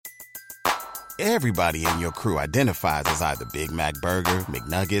Everybody in your crew identifies as either Big Mac Burger,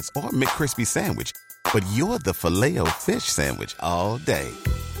 McNuggets, or McCrispy Sandwich. But you're the Filet-O-Fish Sandwich all day.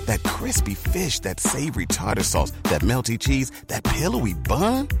 That crispy fish, that savory tartar sauce, that melty cheese, that pillowy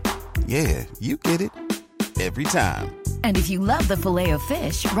bun. Yeah, you get it. Every time. And if you love the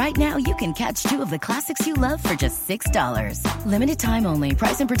Filet-O-Fish, right now you can catch two of the classics you love for just $6. Limited time only.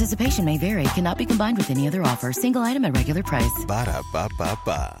 Price and participation may vary. Cannot be combined with any other offer. Single item at regular price.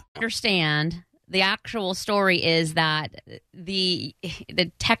 Ba-da-ba-ba-ba. Understand. The actual story is that the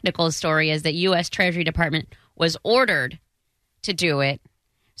technical story is that U.S. Treasury Department was ordered to do it.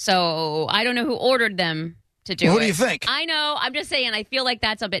 So I don't know who ordered them to do it. What do you think? I know. I'm just saying. I feel like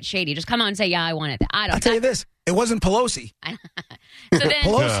that's a bit shady. Just come on and say, yeah, I want it. I don't. I'll tell you this. It wasn't Pelosi. So then,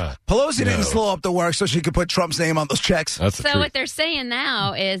 Pelosi didn't slow up the work so she could put Trump's name on those checks. So what they're saying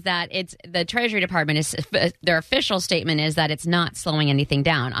now is that it's the Treasury Department is their official statement is that it's not slowing anything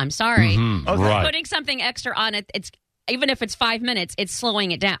down. I'm sorry. Okay. Right. Putting something extra on it, it's even if it's 5 minutes, it's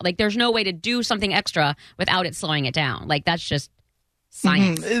slowing it down. Like there's no way to do something extra without it slowing it down. Like that's just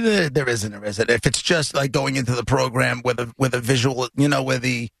science. There isn't. If it's just like going into the program with a visual, where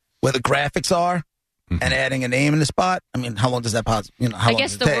the graphics are. And adding a name in the spot. I mean, how long does that pause? I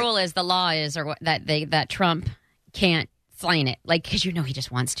guess the rule is the law is that Trump can't sign it, like because he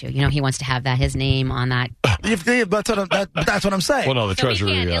just wants to. He wants to have his name on that. That's what I'm saying. Well, no, the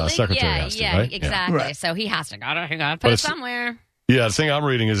Treasury Secretary has to, right? Exactly. Right. So he has to gotta put it somewhere. Yeah, the thing I'm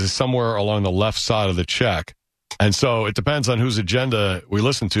reading is somewhere along the left side of the check. And so it depends on whose agenda we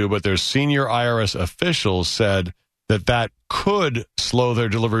listen to, but their senior IRS officials said that could slow their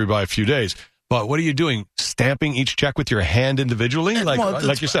delivery by a few days. But what are you doing? Stamping each check with your hand indivially?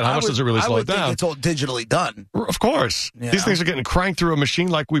 Like you said, how much does it really slow it down? I think it's all digitally done. Of course. These things are getting cranked through a machine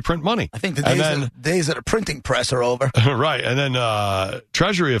like we print money. I think the days of the printing press are over. Right. And then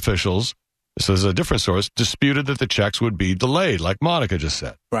Treasury officials, this is a different source, disputed that the checks would be delayed, like Monica just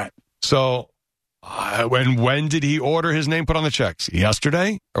said. Right. So when did he order his name put on the checks?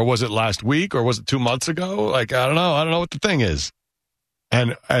 Yesterday? Or was it last week? Or was it 2 months ago? Like, I don't know. I don't know what the thing is.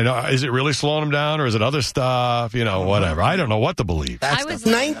 And is it really slowing them down, or is it other stuff? Whatever. I don't know what to believe. I was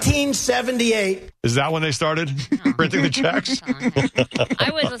 1978. Is that when they started printing the checks?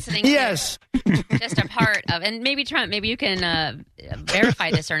 I was listening. Yes. Just a part of, and maybe Trump. Maybe you can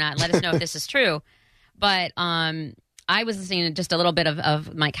verify this or not. And let us know if this is true. But I was listening to just a little bit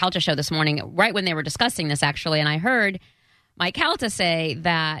of Mike Calta show this morning, right when they were discussing this actually, and I heard Mike Calta say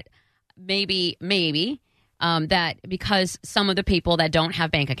that maybe. That because some of the people that don't have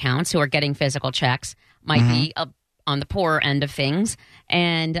bank accounts who are getting physical checks might be on the poorer end of things,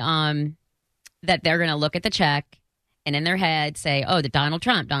 and that they're going to look at the check and in their head say, "Oh, Donald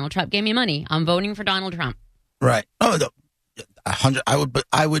Trump gave me money. I'm voting for Donald Trump." Right. Oh, 100.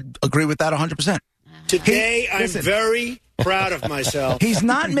 I would agree with that 100%. Today, I'm very proud of myself. He's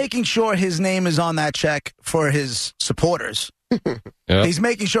not making sure his name is on that check for his supporters. Yep. He's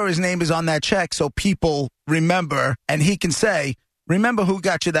making sure his name is on that check so people remember, and he can say, remember who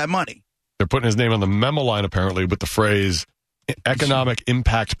got you that money. They're putting his name on the memo line, apparently, with the phrase economic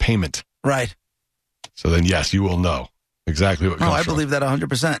impact payment. Right. So then, yes, you will know exactly what comes I from. believe that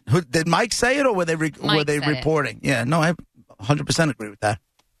 100%. Did Mike say it, or were they reporting? Yeah, no, I 100% agree with that.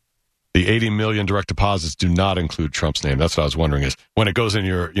 The 80 million direct deposits do not include Trump's name. That's what I was wondering is when it goes in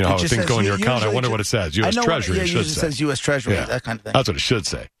your, how things go in your account, I wonder what it says. U.S. Treasury, it should say. It says U.S. Treasury, that kind of thing. That's what it should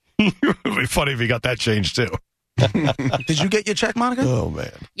say. It would be funny if he got that changed, too. Did you get your check, Monica? Oh,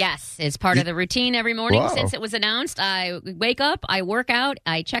 man. Yes, it's part of the routine every morning since it was announced. I wake up, I work out,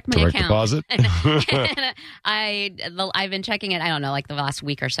 I check my direct account. Deposit? And I've been checking it, I don't know, like the last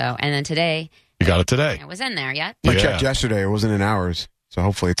week or so. And then today. You got it today. It was in there yet. I checked yesterday. It wasn't in hours. So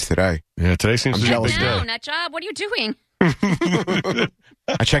hopefully it's today. Yeah, today seems to be a big day. Nut job, what are you doing?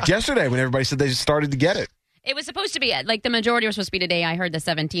 I checked yesterday when everybody said they started to get it. It was supposed to be, like the majority was supposed to be today. I heard the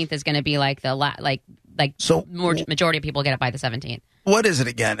 17th is going to be like the majority of people get it by the 17th. What is it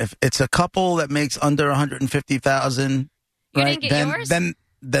again? If it's a couple that makes under 150,000, you right? Didn't get yours?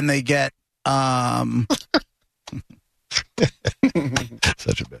 Then they get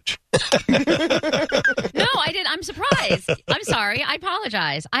Such a bitch. No, I didn't. I'm surprised. I'm sorry. I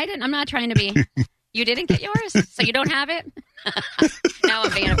apologize. I'm not trying to be. You didn't get yours? So you don't have it? Now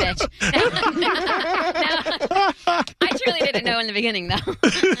I'm being a bitch. No, I truly didn't know in the beginning, though.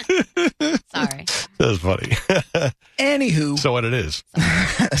 Sorry. That's funny. Anywho. So what it is,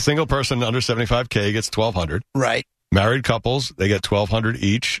 a single person under 75K gets $1,200. Right. Married couples, they get $1,200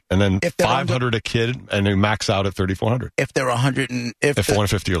 each, and then $500 a kid, and they max out at $3,400. If they're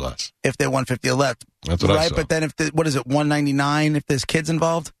 150 or less. If they're 150 or less. That's what I saw. But then what is it, $199 if there's kids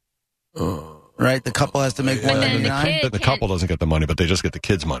involved? Right? The couple has to make But then $199. The couple doesn't get the money, but they just get the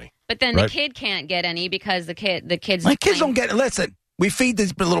kids' money. But then right? the kid can't get any because the kids. My kids don't get it. Listen, we feed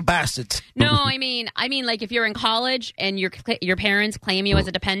these little bastards. No, I mean, like if you're in college and your parents claim you as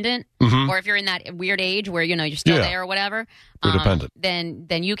a dependent, or if you're in that weird age where you're still there or whatever, you're dependent.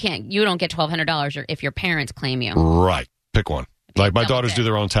 Then you don't get $1,200 if your parents claim you. Right. Pick one. Like my daughters do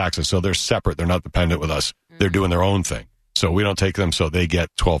their own taxes, so they're separate. They're not dependent with us. They're doing their own thing. So we don't take them, so they get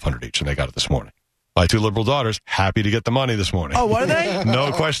 $1,200 each, and they got it this morning. My two liberal daughters, happy to get the money this morning. Oh, were they?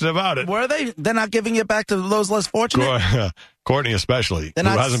 No question about it. Were they? They're not giving it back to those less fortunate? Courtney especially, who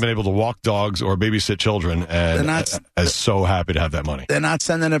hasn't been able to walk dogs or babysit children, and is so happy to have that money. They're not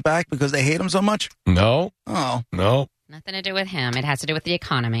sending it back because they hate them so much? No. Oh. No. Nothing to do with him. It has to do with the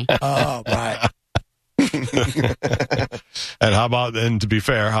economy. Oh, right. And to be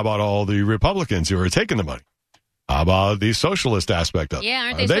fair, how about all the Republicans who are taking the money? How about the socialist aspect of it? Yeah,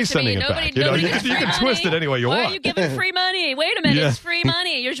 aren't they they sending it back? You can twist it any way you want. Why want. are you giving free money? Wait a minute, it's free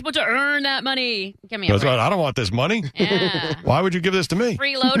money. You're supposed to earn that money. Give me a break. I don't want this money. Yeah. Why would you give this to me?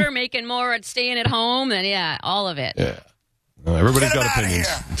 Freeloader making more at staying at home, and all of it. Yeah. Everybody's got opinions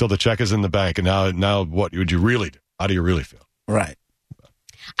until the check is in the bank, and now what would you really do? How do you really feel? Right.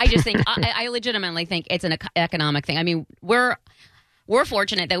 I just think I legitimately think it's an economic thing. I mean, we're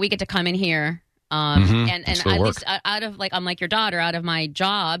fortunate that we get to come in here. And at least out of I'm like your daughter, out of my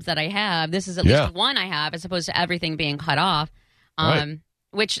jobs that I have, this is at least one I have as opposed to everything being cut off.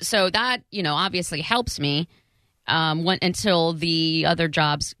 Which so that obviously helps me until the other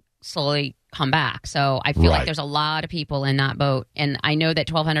jobs slowly come back. So I feel like there's a lot of people in that boat, and I know that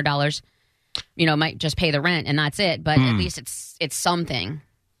 $1,200 might just pay the rent and that's it, but at least it's something.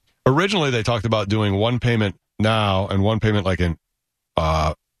 Originally they talked about doing one payment now and one payment like in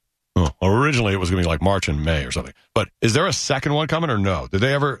originally it was going to be like March and May or something. But is there a second one coming or no? Did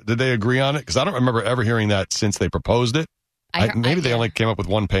they agree on it? Because I don't remember ever hearing that since they proposed it. Maybe they only came up with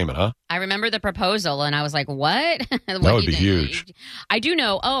one payment, huh? I remember the proposal, and I was like, what? That would be huge. I do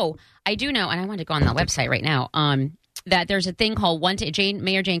know, and I want to go on the website right now, that there's a thing called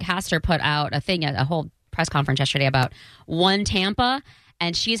Mayor Jane Castor put out a whole press conference yesterday about One Tampa,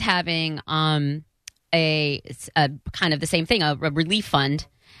 and she's having a kind of the same thing, a relief fund.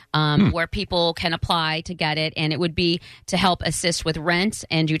 Where people can apply to get it, and it would be to help assist with rent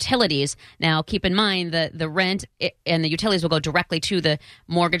and utilities. Now, keep in mind that the rent and the utilities will go directly to the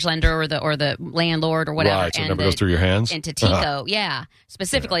mortgage lender or the landlord or whatever. Right, so it never goes through your hands? And to TICO,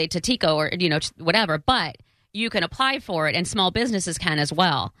 specifically to TICO or whatever. But you can apply for it, and small businesses can as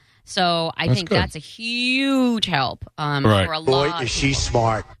well. So I think that's a huge help for a lot. Boy, is she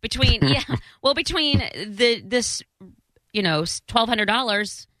smart. Between this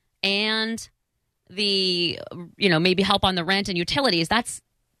 $1,200 and the maybe help on the rent and utilities, that's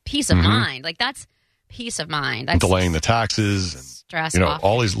peace of mind. Like that's peace of mind. That's delaying the taxes and stress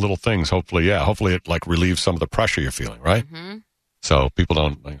all these little things. Hopefully it like relieves some of the pressure you're feeling, right? So people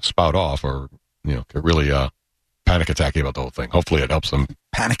don't spout off or get really panic attacky about the whole thing. Hopefully it helps them.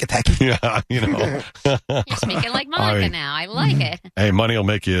 Panic attack. Yeah, You're speaking like Monica now. I like it. Hey, money will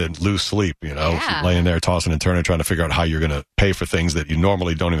make you lose sleep, if you're laying there tossing and turning, trying to figure out how you're going to pay for things that you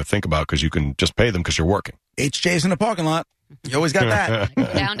normally don't even think about because you can just pay them because you're working. HJ's in the parking lot. You always got that.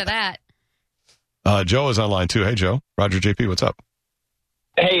 Down to that. Joe is online too. Hey, Joe. Roger JP, what's up?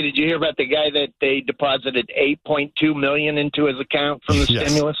 Hey, did you hear about the guy that they deposited $8.2 million into his account from the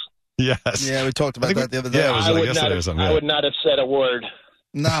stimulus? Yes. Yeah, we talked about that the other day. Yeah, it was like yesterday or something. I would not have said a word.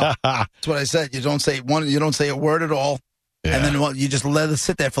 No, that's what I said. You don't say a word at all, and then you just let it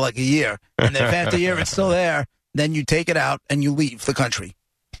sit there for like a year. And if after a year it's still there, then you take it out and you leave the country.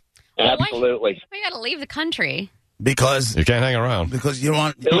 Absolutely. We got to leave the country because you can't hang around. Because you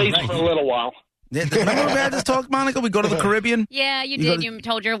want at least for a little while. Remember when we had this talk, Monica? We go to the Caribbean? Yeah, you did. You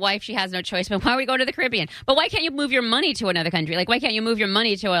told your wife she has no choice, but why are we going to the Caribbean? But why can't you move your money to another country? Like, why can't you move your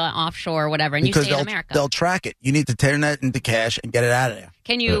money to an offshore or whatever, and because you stay in America? They'll track it. You need to turn that into cash and get it out of there.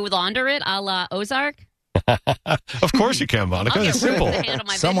 Can you launder it a la Ozark? Of course you can, Monica. It's simple.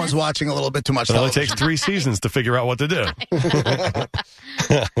 Someone's watching a little bit too much It only television. takes 3 seasons to figure out what to do.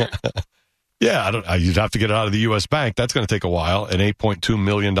 Yeah, you'd have to get it out of the U.S. bank. That's going to take a while. An $8.2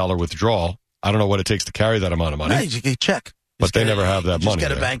 million withdrawal. I don't know what it takes to carry that amount of money. No, you get a check. But they never have that money. Just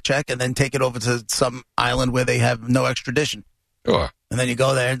get a bank check and then take it over to some island where they have no extradition. Sure. And then you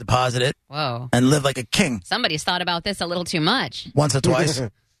go there and deposit it. Whoa. And live like a king. Somebody's thought about this a little too much. Once or twice.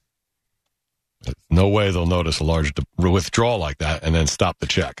 No way they'll notice a large withdrawal like that and then stop the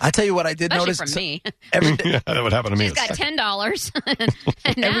check. I tell you what I did Especially notice. from me. Every day, yeah, that would happen to me. She's got $10,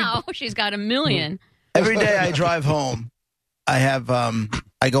 and now she's got $1 million. Every day I drive home,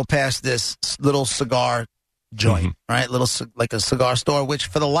 I go past this little cigar joint, right? Like a cigar store, which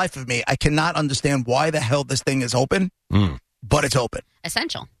for the life of me, I cannot understand why the hell this thing is open, but it's open.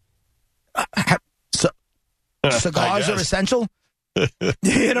 Essential. Cigars are essential?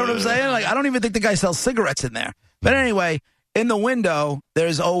 You know what I'm saying? Like, I don't even think the guy sells cigarettes in there. But anyway, in the window,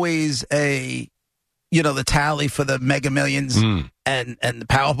 there's always the tally for the Mega Millions and the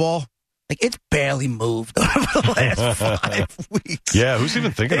Powerball. Like, it's barely moved over the last 5 weeks. Yeah, who's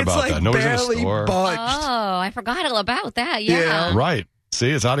even thinking about that? Nobody's in the store. Budged. Oh, I forgot all about that. Yeah. Right. See,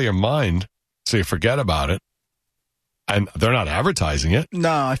 it's out of your mind, so you forget about it. And they're not advertising it.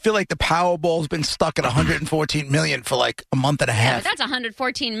 No, I feel like the Powerball's been stuck at $114 million for like a month and a half. But that's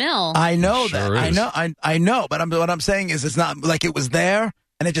 $114 million. I know Sure that. is. I know. But what I'm saying is, it's not like it was there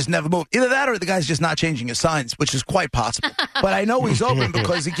and it just never moved. Either that, or the guy's just not changing his signs, which is quite possible. But I know he's open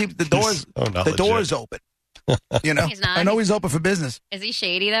because he keeps the doors open. You know, He's not. I know he's open for business. Is he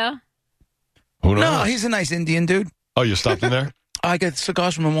shady though? Who knows? No, he's a nice Indian dude. Oh, you stopped in there? I get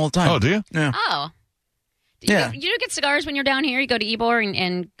cigars from him all the time. Oh, do you? Yeah. Oh. Yeah. You get cigars when you're down here? You go to Ybor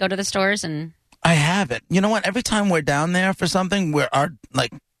and go to the stores and... I haven't. You know what? Every time we're down there for something,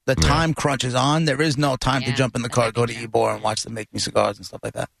 the time crunch is on. There is no time to jump in the car, go to Ybor, and watch them make me cigars and stuff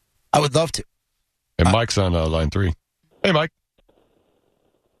like that. I would love to. And Mike's on line 3. Hey, Mike.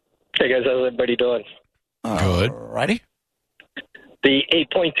 Hey, guys. How's everybody doing? Good. Righty. The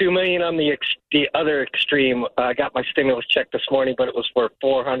 $8.2 million on the other extreme, I got my stimulus check this morning, but it was for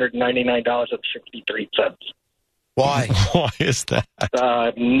 $499.63. Why? Why is that?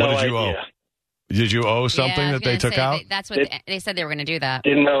 No what did you idea. owe? Did you owe something that they took out? That's what they said they were going to do that.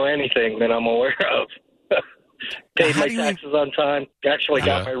 Didn't know anything that I'm aware of. Paid my taxes on time. Actually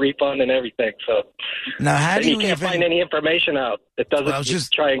got my refund and everything. So now, how do you can't find any information out. It doesn't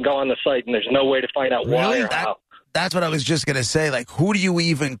just try and go on the site, and there's no way to find out why or how. That's what I was just going to say. Like, who do you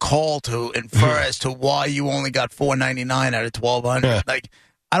even call to infer as to why you only got $499 out of $1,200? Like,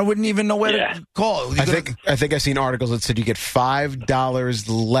 I wouldn't even know where to call. I think I've seen articles that said you get $5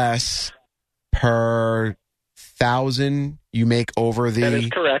 less per 1,000 you make over the. That is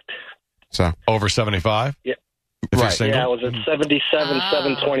correct. So over 75. Yeah. If you're single? Yeah, I was at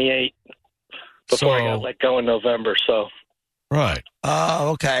 77,728 before I got let go in November. So. Right.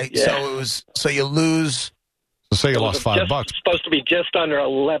 Oh, okay. Yeah. So you lose. So say you lost $5. It's supposed to be just under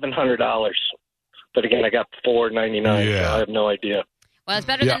 $1,100, but again, I got $499. Yeah. So I have no idea. Well, it's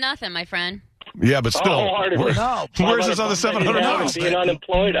better than nothing, my friend. Yeah, but still, where's this other $700? Being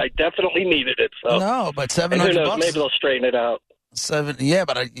unemployed, I definitely needed it. So no, but $700. Who knows? Maybe they'll straighten it out. Yeah,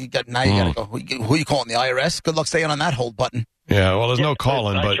 but you got to go. Who are you calling? The IRS? Good luck staying on that hold button. Yeah, well, there's no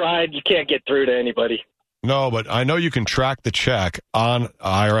calling. I tried. You can't get through to anybody. No, but I know you can track the check on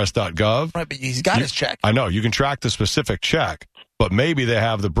irs.gov. Right, but he's got his check. I know. You can track the specific check, but maybe they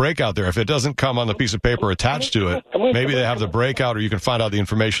have the breakout there. If it doesn't come on the piece of paper attached to it, maybe they have the breakout, or you can find out the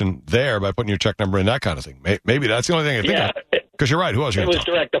information there by putting your check number in, that kind of thing. Maybe that's the only thing I think of. Because you're right. Who else? It was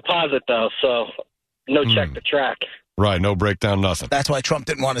direct deposit, though, so no check to track. Right, no breakdown, nothing. That's why Trump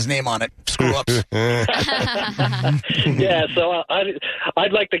didn't want his name on it. Screw ups. Yeah, so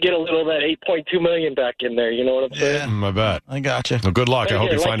I'd like to get a little of that $8.2 million back in there. You know what I'm saying? I bet. I got you. Well, good luck. I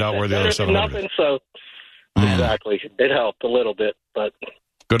hope you find out where the other $700 is. So exactly, it helped a little bit, but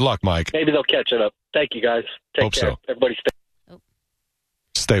good luck, Mike. Maybe they'll catch it up. Thank you, guys. Take care. So. Everybody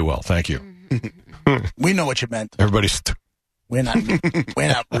stay well. Thank you. We know what you meant. Everybody, we're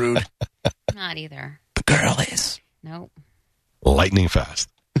not rude. Not either. The girl is. Nope. Lightning fast.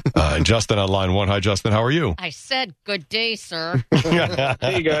 And Justin on line 1. Hi, Justin. How are you? I said good day, sir.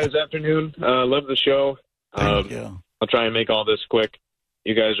 Hey, guys. Afternoon. Love the show. Thank you. I'll try and make all this quick.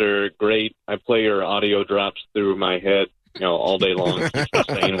 You guys are great. I play your audio drops through my head, all day long. Keeps me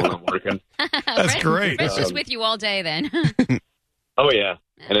sane when I'm working. That's great. Brett's just with you all day, then. Oh, yeah.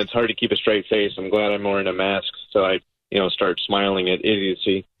 And it's hard to keep a straight face. I'm glad I'm wearing a mask, so I, start smiling at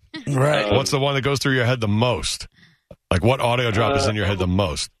idiocy. Right. What's the one that goes through your head the most? Like, what audio drop is in your head the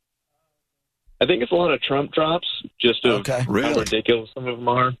most? I think it's a lot of Trump drops, just of how ridiculous some of them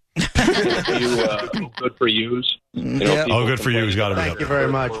are. Good for yous. Oh, good for you's got to be. Thank you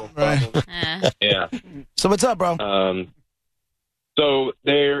very much. Yeah. So what's up, bro? So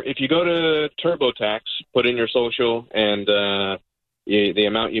if you go to TurboTax, put in your social and the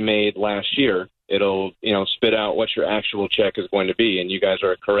amount you made last year, it'll spit out what your actual check is going to be, and you guys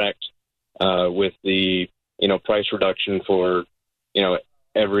are correct with the price reduction for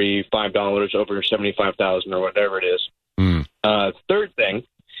every $5 over 75,000 or whatever it is. Third thing,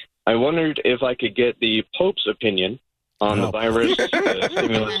 I wondered if I could get the Pope's opinion on the virus, the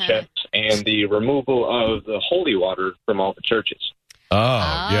stimulus checks, and the removal of the holy water from all the churches. Oh,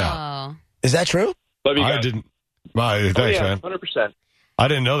 yeah. Is that true? I didn't. Thanks, man. 100%. I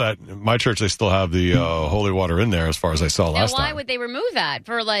didn't know that. In my church, they still have the holy water in there, as far as I saw last time. Why would they remove that?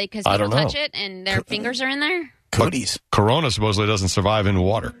 For because I people don't know. touch it and their fingers are in there? Cooties. Corona supposedly doesn't survive in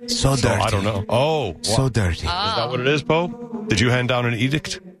water. So dirty. I don't know. Oh. So dirty. Is that what it is, Pope? Did you hand down an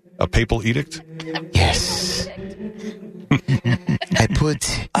edict? A papal edict? Yes.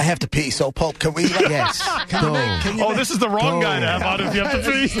 I have to pee, so Pope, can we? Yes. Go. This is the wrong guy to have on if you have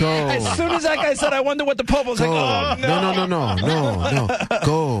to pee. Go. As soon as that guy said, I wonder what the Pope was like, oh, no. No.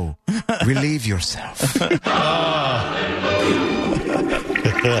 Go. Relieve yourself.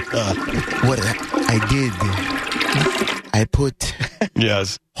 What I did, I put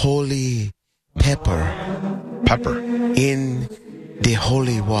holy pepper in the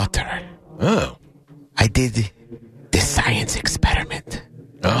holy water. Oh. I did the science experiment.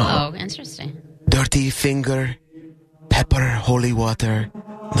 Oh, interesting. Dirty finger, pepper, holy water,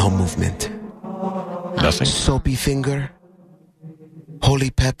 no movement. Nothing. Soapy finger, holy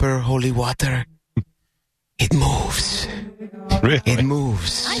pepper, holy water. It moves. Really? It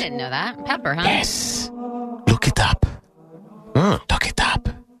moves. I didn't know that. Pepper, huh? Yes. Look it up. Look it up.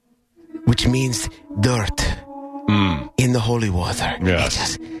 Which means dirt in the holy water.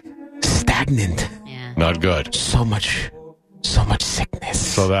 Yes. It's just stagnant. Yeah. Not good. So much sickness.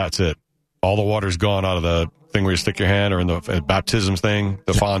 So that's it. All the water's gone out of the thing where you stick your hand, or in the baptism thing,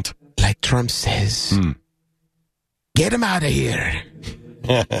 the font. Like Trump says, get him out of here.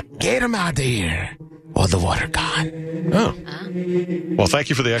 Get him out of here. All the water gone. Oh. Well, thank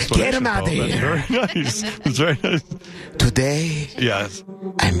you for the explanation. Get him out of Paul. here. That's very nice. That's very nice. Today, yes,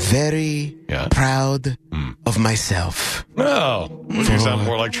 I'm very proud of myself. No. You sound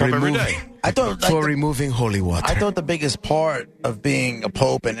more like Trump every day. I thought for removing holy water. I thought the biggest part of being a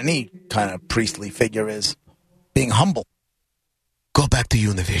pope and any kind of priestly figure is being humble. Go back to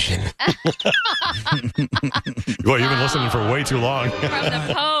Univision. Well, you've been listening for way too long. From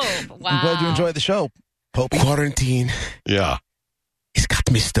the Pope. Wow. I'm glad you enjoyed the show, Pope. Quarantine. Yeah. It's got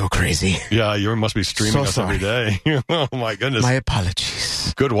me still crazy. Yeah, you must be streaming us every day. Oh, my goodness. My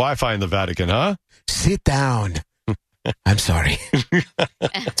apologies. Good Wi-Fi in the Vatican, huh? Sit down. I'm sorry.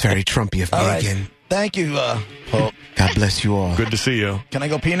 It's very Trumpy of me again. Thank you, Pope. God bless you all. Good to see you. Can I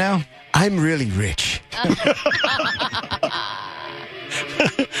go pee now? I'm really rich.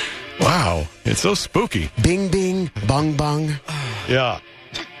 Wow. It's so spooky. Bing, bing, bong, bong. Yeah.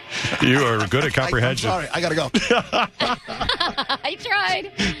 You are good at comprehension. I'm sorry. I got to go. I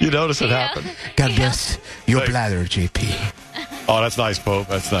tried. You notice it happen. God bless your bladder, JP. Oh, that's nice, Pope.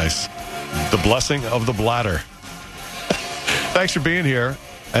 That's nice. The blessing of the bladder. Thanks for being here.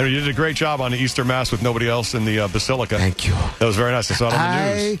 And you did a great job on the Easter Mass with nobody else in the Basilica. Thank you. That was very nice. I saw it on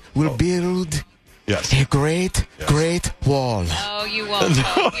the news. I will build a great wall. Oh, you won't.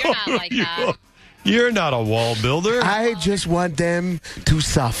 No, you're not like that. You're not a wall builder. I just want them to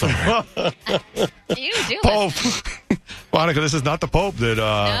suffer. You do Pope. Monica, this is not the Pope that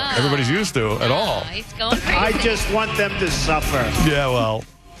everybody's used to at all. He's going crazy. I just want them to suffer. Yeah, well,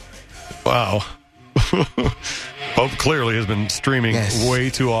 wow. Pope clearly has been streaming way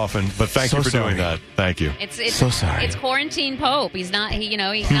too often, but thank you for doing that. Thank you. It's so sorry. It's quarantine Pope. He's not.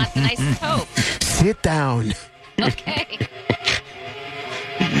 He's not the nicest Pope. Sit down. Okay.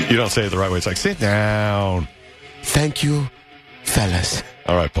 You don't say it the right way. It's like, sit down. Thank you, fellas.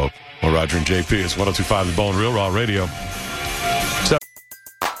 All right, Pope. Well, Roger and JP. It's 102.5 The Bone, Real Raw Radio.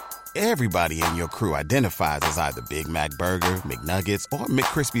 Everybody in your crew identifies as either Big Mac Burger, McNuggets, or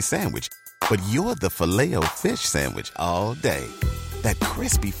McCrispy Sandwich. But you're the Filet-O-Fish Sandwich all day. That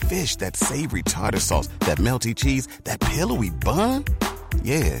crispy fish, that savory tartar sauce, that melty cheese, that pillowy bun.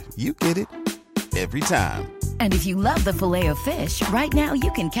 Yeah, you get it. Every time. And if you love the Filet-O-Fish, right now you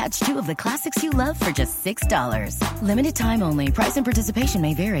can catch two of the classics you love for just $6. Limited time only. Price and participation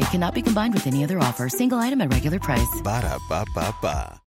may vary. Cannot be combined with any other offer. Single item at regular price. Ba-da-ba-ba-ba.